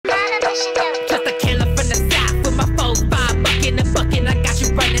Just a killer from the south with my 4-5 bucking and bucking. I got you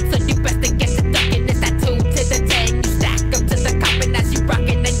running, so you best to get to ducking. It's that 2 to the 10. You stack up to the copping as you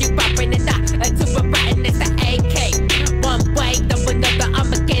rocking and you bopping it out to a rotten. It's the AK. One way, then another.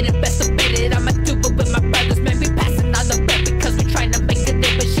 I'ma get it, best to bet it. I'ma do it with my brothers, man. We passing on the bread because we trying to make a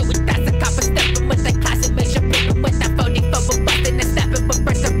living. Shooting that's a copper, stepping with that classic, make sure pippin' with that 44 with busting and snapping with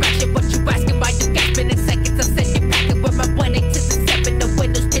first direction. What you asking? Why you gasping in seconds? I said you packing with my 1 8 to the 7. The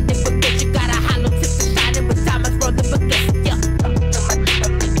windows tinted with bitch. You got a hollow tip to shining with diamonds rolling with glitter. Yeah.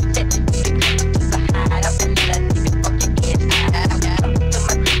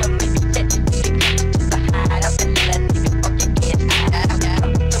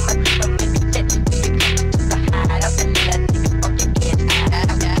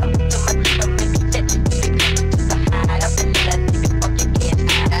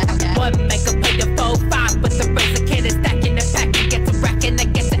 One make a play the 4-5 with the razor kid is stacking and packing. Get to racking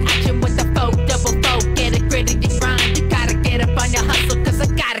and get to action with the 4-double-4. Get it gritty, you grind. You gotta get up on your hustle, cause I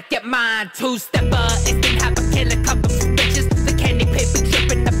gotta get mine. Two-stepper, instant have a killer cover for bitches. The candy paper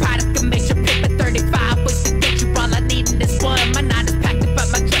dripping, the product can make your paper 35 ways to get you. All I need in this one. My night is packed up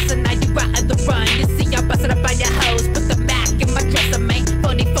my dresser, now you out of the run. You see y'all busting up on your hoes, put the Mac in my dresser, man.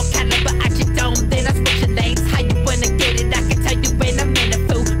 44 caliber at your dome, then I switch your lanes. How you wanna get it? I can tell you in a minute,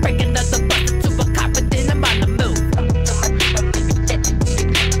 fool. Break another buster to a copper, then I'm on the move.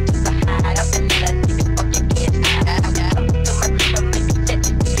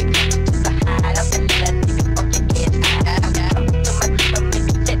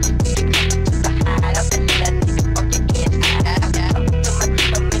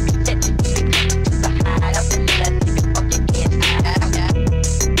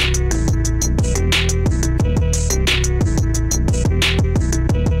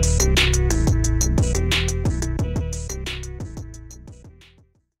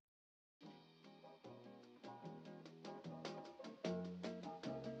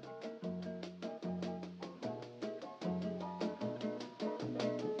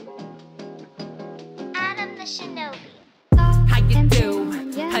 Adam the Shinobi. How you do?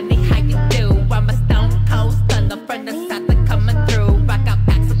 Honey, how you do? I'm a stone cold stunner from the south that coming through. Rock out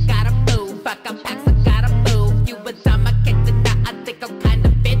packs, I gotta move. Rock out packs, I gotta move. You a time I can't deny. I think I'm kind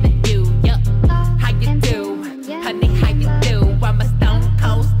of feeling you. Yeah. How you do? Honey, how you do? I'm a stone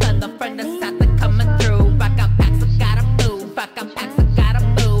cold stunner from the south that coming through. Rock out packs, I gotta move. Rock out packs, I gotta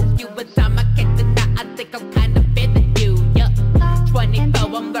move. You a time I can't deny. I think I'm kind of feeling you. Yeah.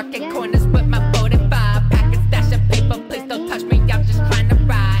 24, I'm lurking corners with my 45. Packing stash of paper, please don't touch me. I'm just trying to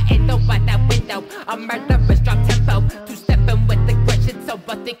ride. Ain't no out that window. I'm murderous, drop tempo. Two-stepping with aggression, so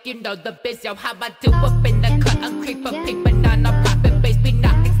I think you know the biz, yo. How I do up in the cut, I'm creeping, peeping on a popping bass, be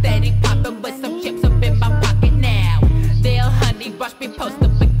knocking steady, popping with some chips up in my pocket now. Little honey, watch me post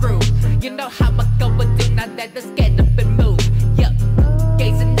up and groove. You know how I go with do now that I scared up and move. Yup,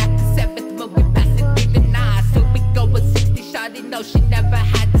 gazing at the 7th movie, passing through the 9. So we go with 60, shawty know she never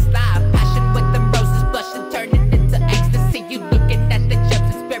had to slide. Passion with them roses, blushing, turning into ecstasy. You looking at the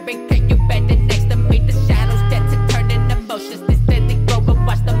gems and spirit, can you better next to me? The shadows dead to turning emotions. They steady growing,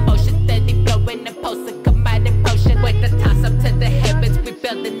 watch the motion steady blowing and pulsing, come out in potion. With the toss up to the heavens, we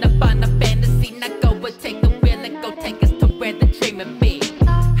building up on a fantasy. Now go and take the wheel and go take us to where the dreaming be.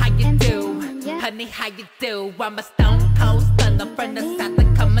 How you do? Honey, how you do? I'm a stone cold stunner from the south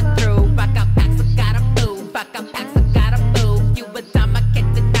that coming through. Rock out packs, I gotta move. Rock out packs, I gotta move. You a time I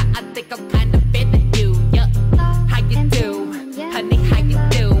can't deny. I think I'm kind of feeling you. Yeah. How you do? Honey, how you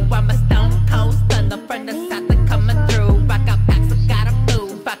do? I'm a stone cold stunner from the south that coming through. Rock out packs, I gotta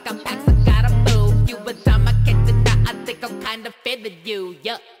move. Rock out packs, I gotta move. You a time I can't deny. I think I'm kind of feeling you.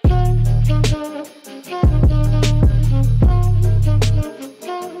 Yeah.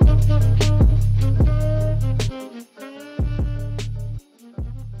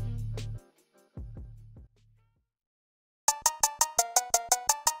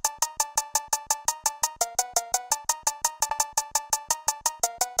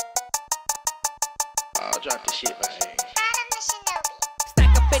 I'll drop the shit, man. Adam the Shinobi.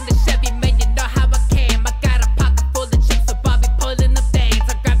 Stack up in the Chevy, man, you know how I came. I got a pocket full of chips, so Bobby pulling the veins.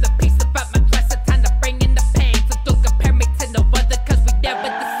 I grabbed a piece about my dress, a time to bring in the pain. So don't compare me to no other, cause we never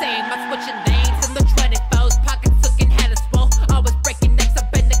the same. I'm switching lanes in the 24s, pockets looking hella swole. Always breaking necks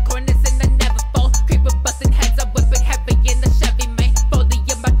up in the corners and I never fall. Creeping, busting heads, I'm whipping heavy in the Chevy, man. Fully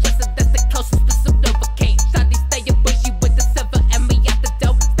in my dresser, that's the closest to some Novocaine. Shawty staying bushy with the silver and me out the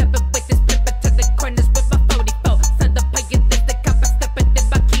dough. Stepping with this flipper to the corners with my 44. Son of paying this, the copper stepping in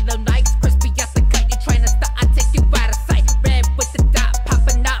my kilo night.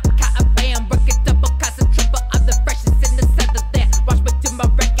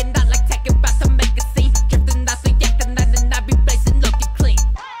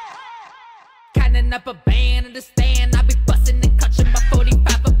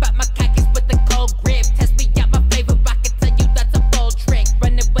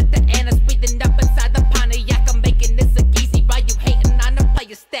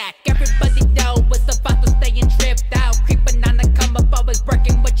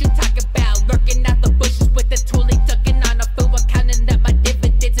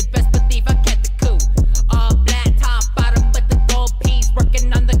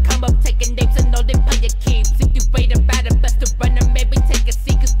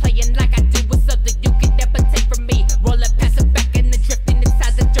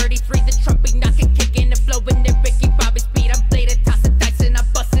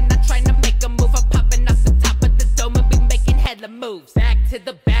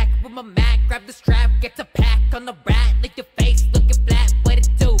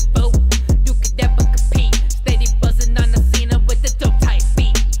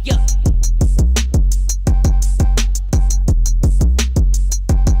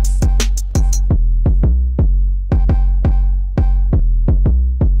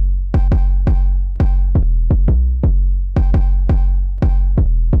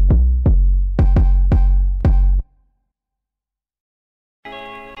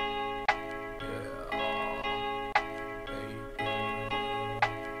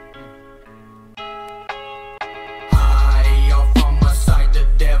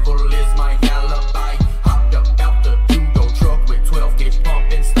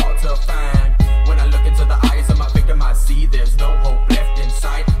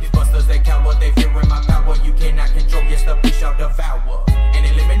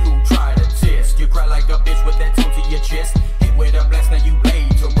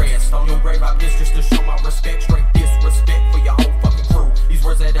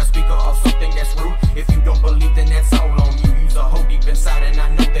 that speaker of something that's rude. If you don't believe, then that's all on you. Use a hole deep inside, and I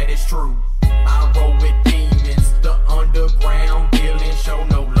know that it's true. I roll with demons, the underground dealing. Show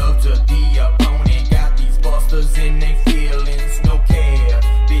no love to the opponent. Got these busters in their feelings, no care.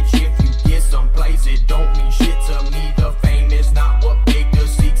 Bitch, if you get someplace, it don't mean shit to me. The fame is not what bigger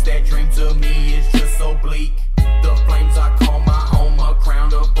seeks. That dream to me is just so bleak. The flames I call my home, a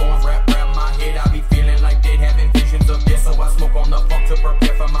crown of thorns wrap around my head. I be feeling like dead, having visions of death. So I smoke on the funk to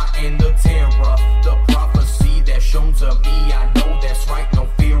prepare for my end of terror. The prophecy that's shown to me, I know that's right. No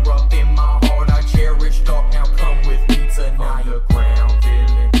fear up in my heart, I cherish thought. Now come with me tonight. Underground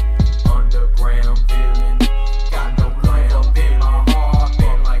villain, underground villain. Got no love up in my heart,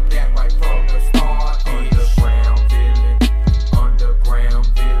 been like that right from the start. Underground villain, underground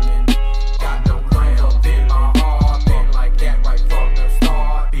villain. Got no love up in my heart, been like that right from the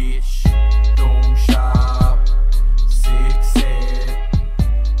start. Bitch, doom shop, 6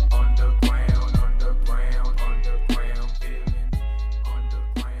 underground, underground, underground villain,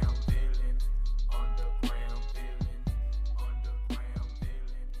 underground villain, underground villain, underground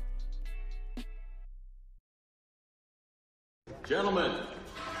villain. Gentlemen,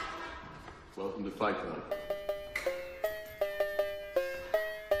 welcome to Fight Club.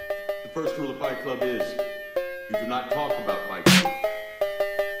 The first rule of Fight Club is you do not talk about Fight Club.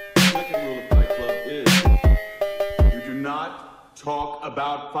 The second rule of Fight Club is you do not talk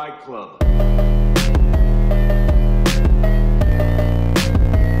about Fight Club.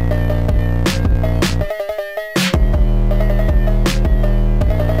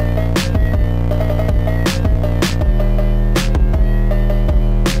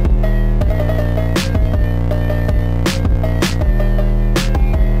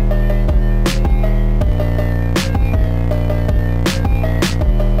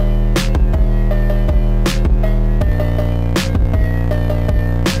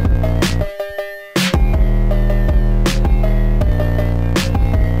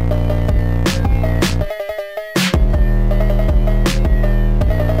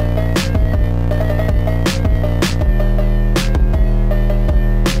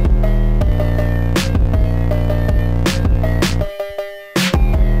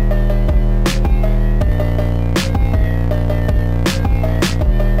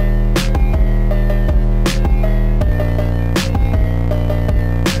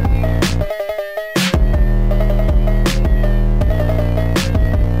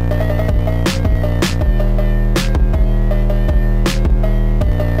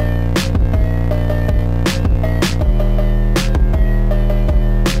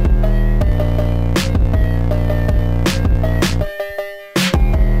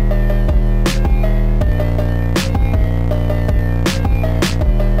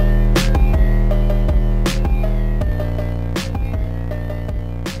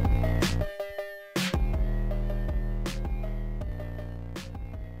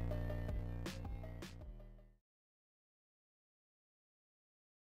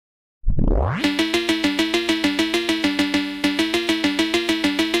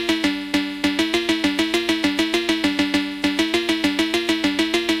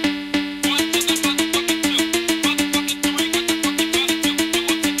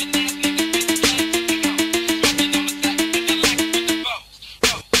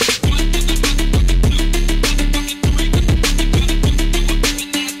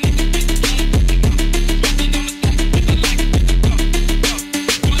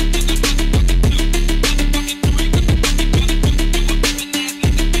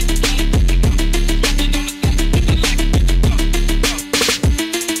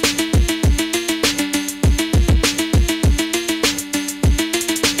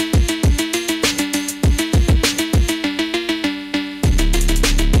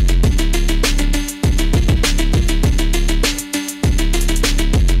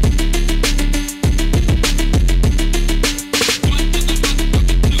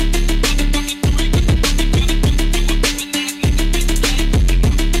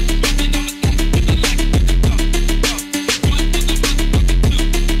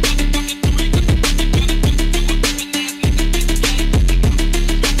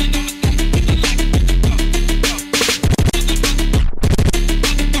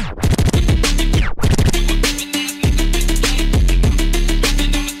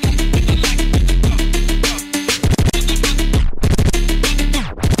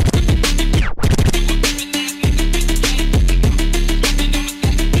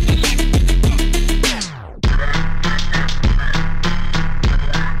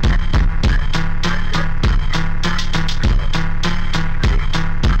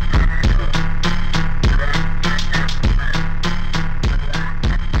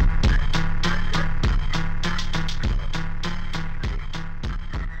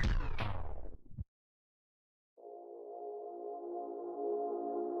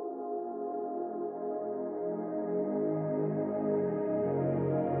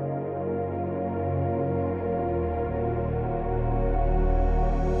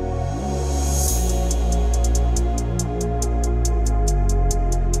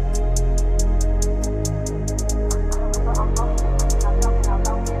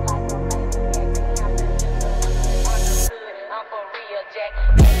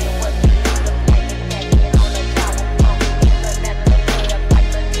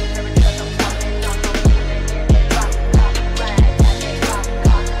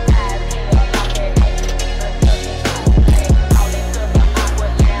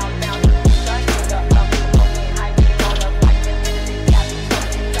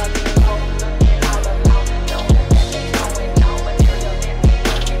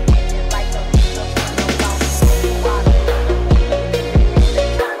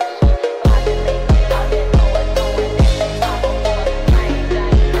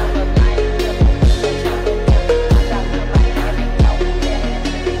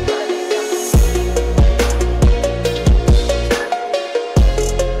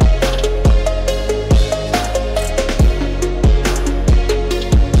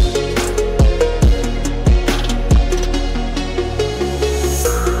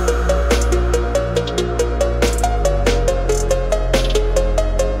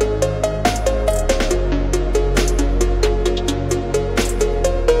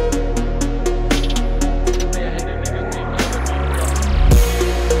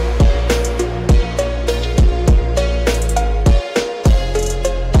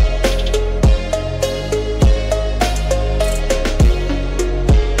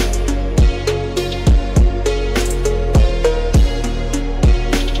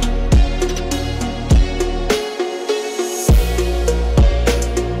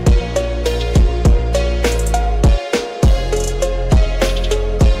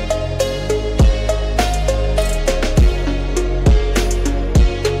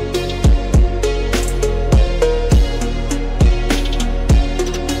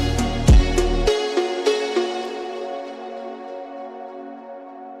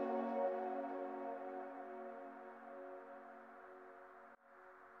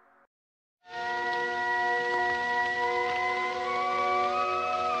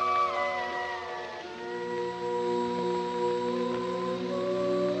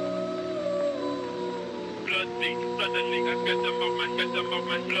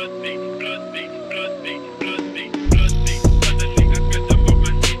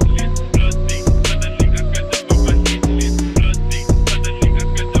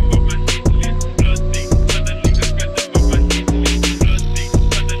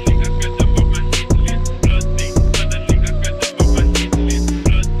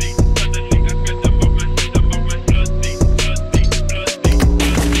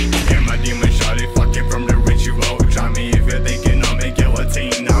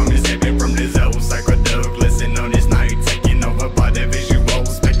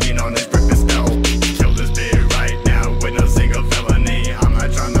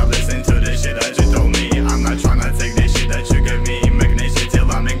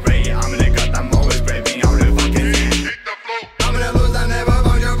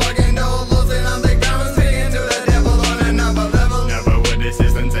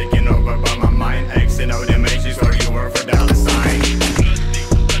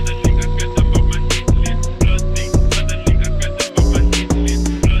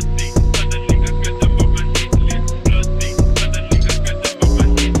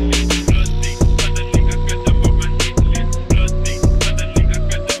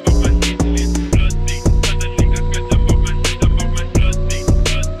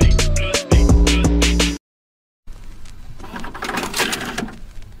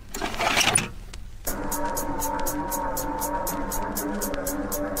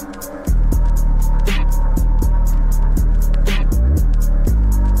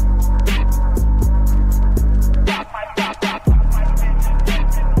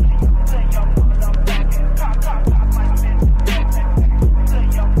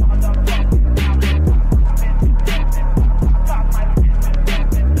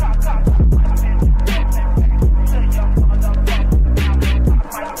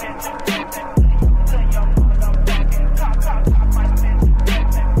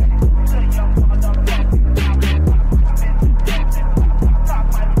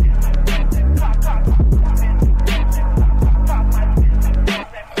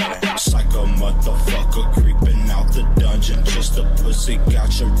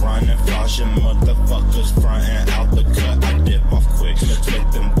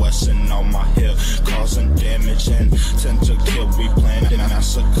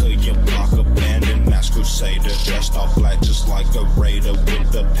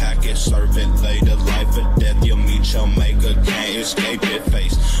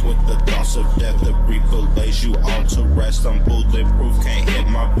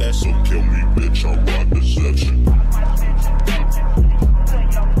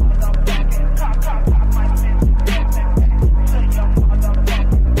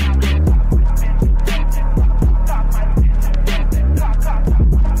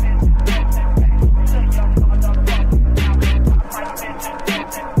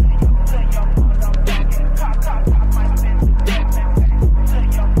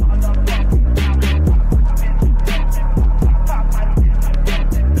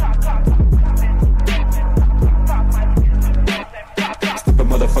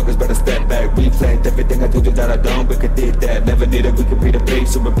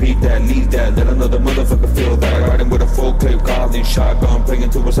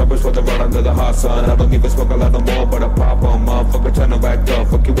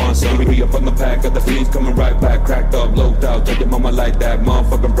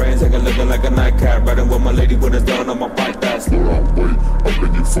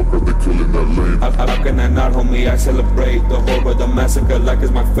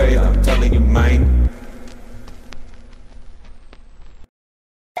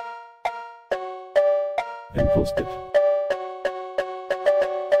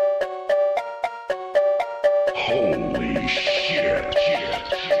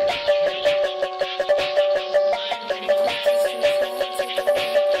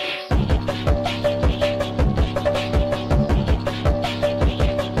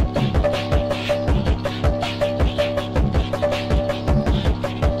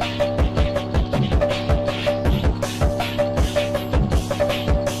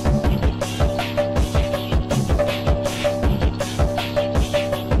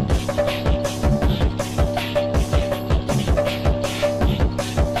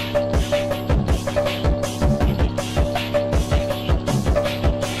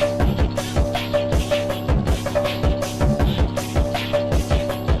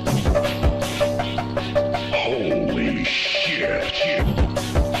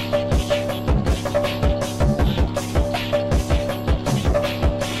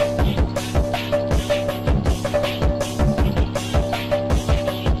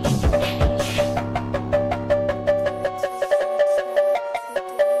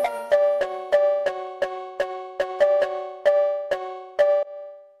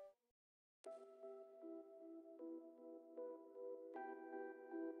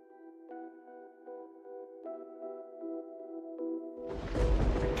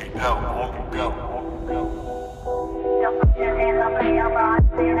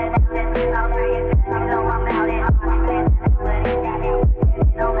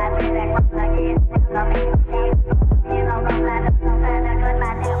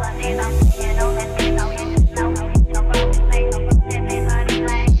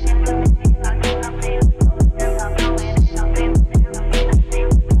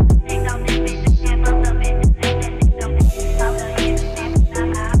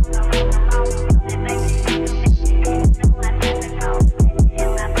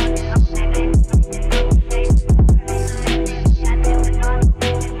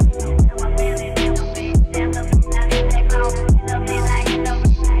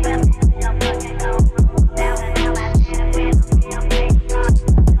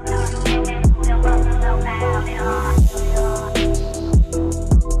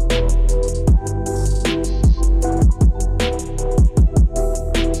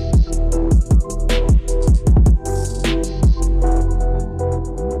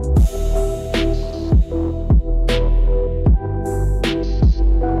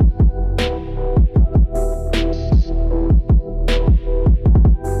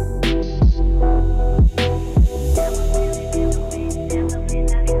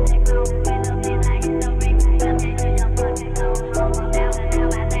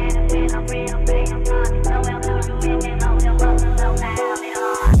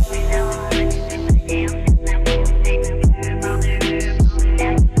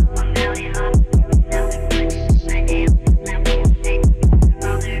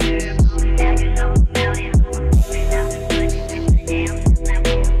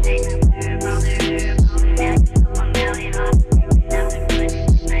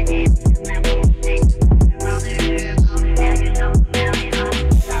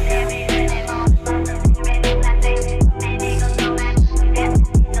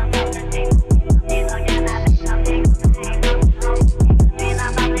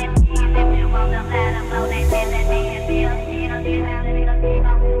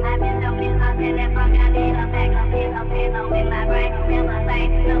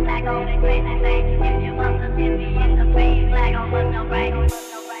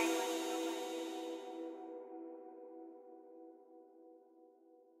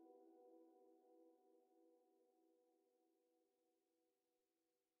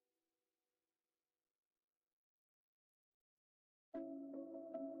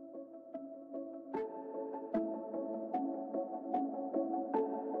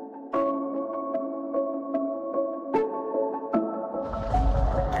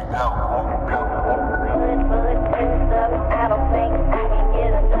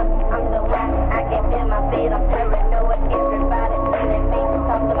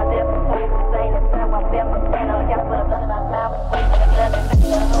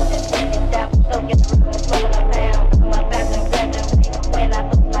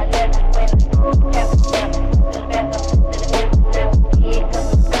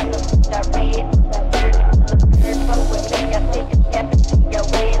 Your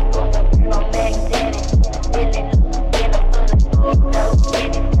way is going to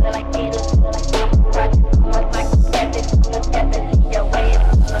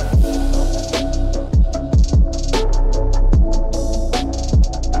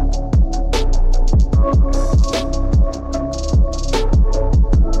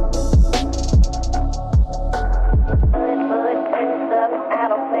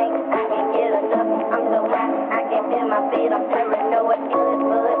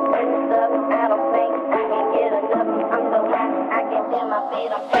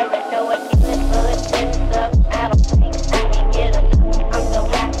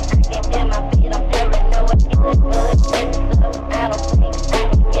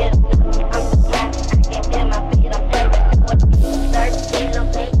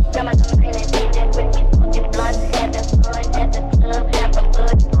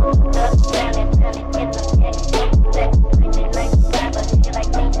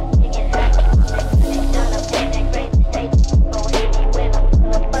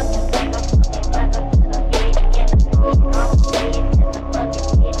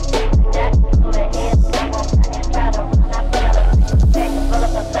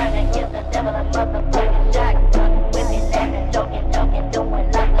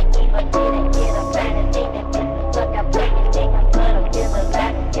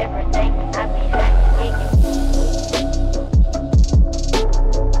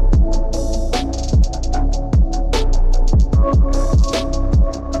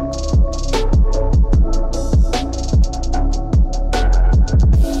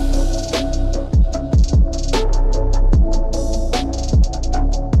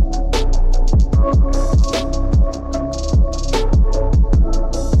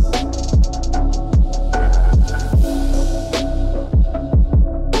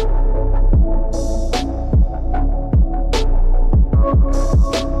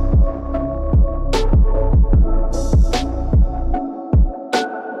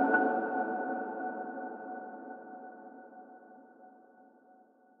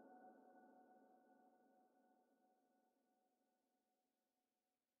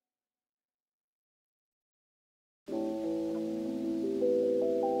All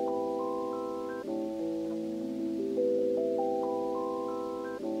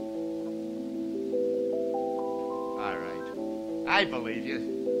right. I believe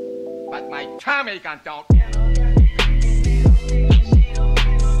you. But my Tommy gun don't.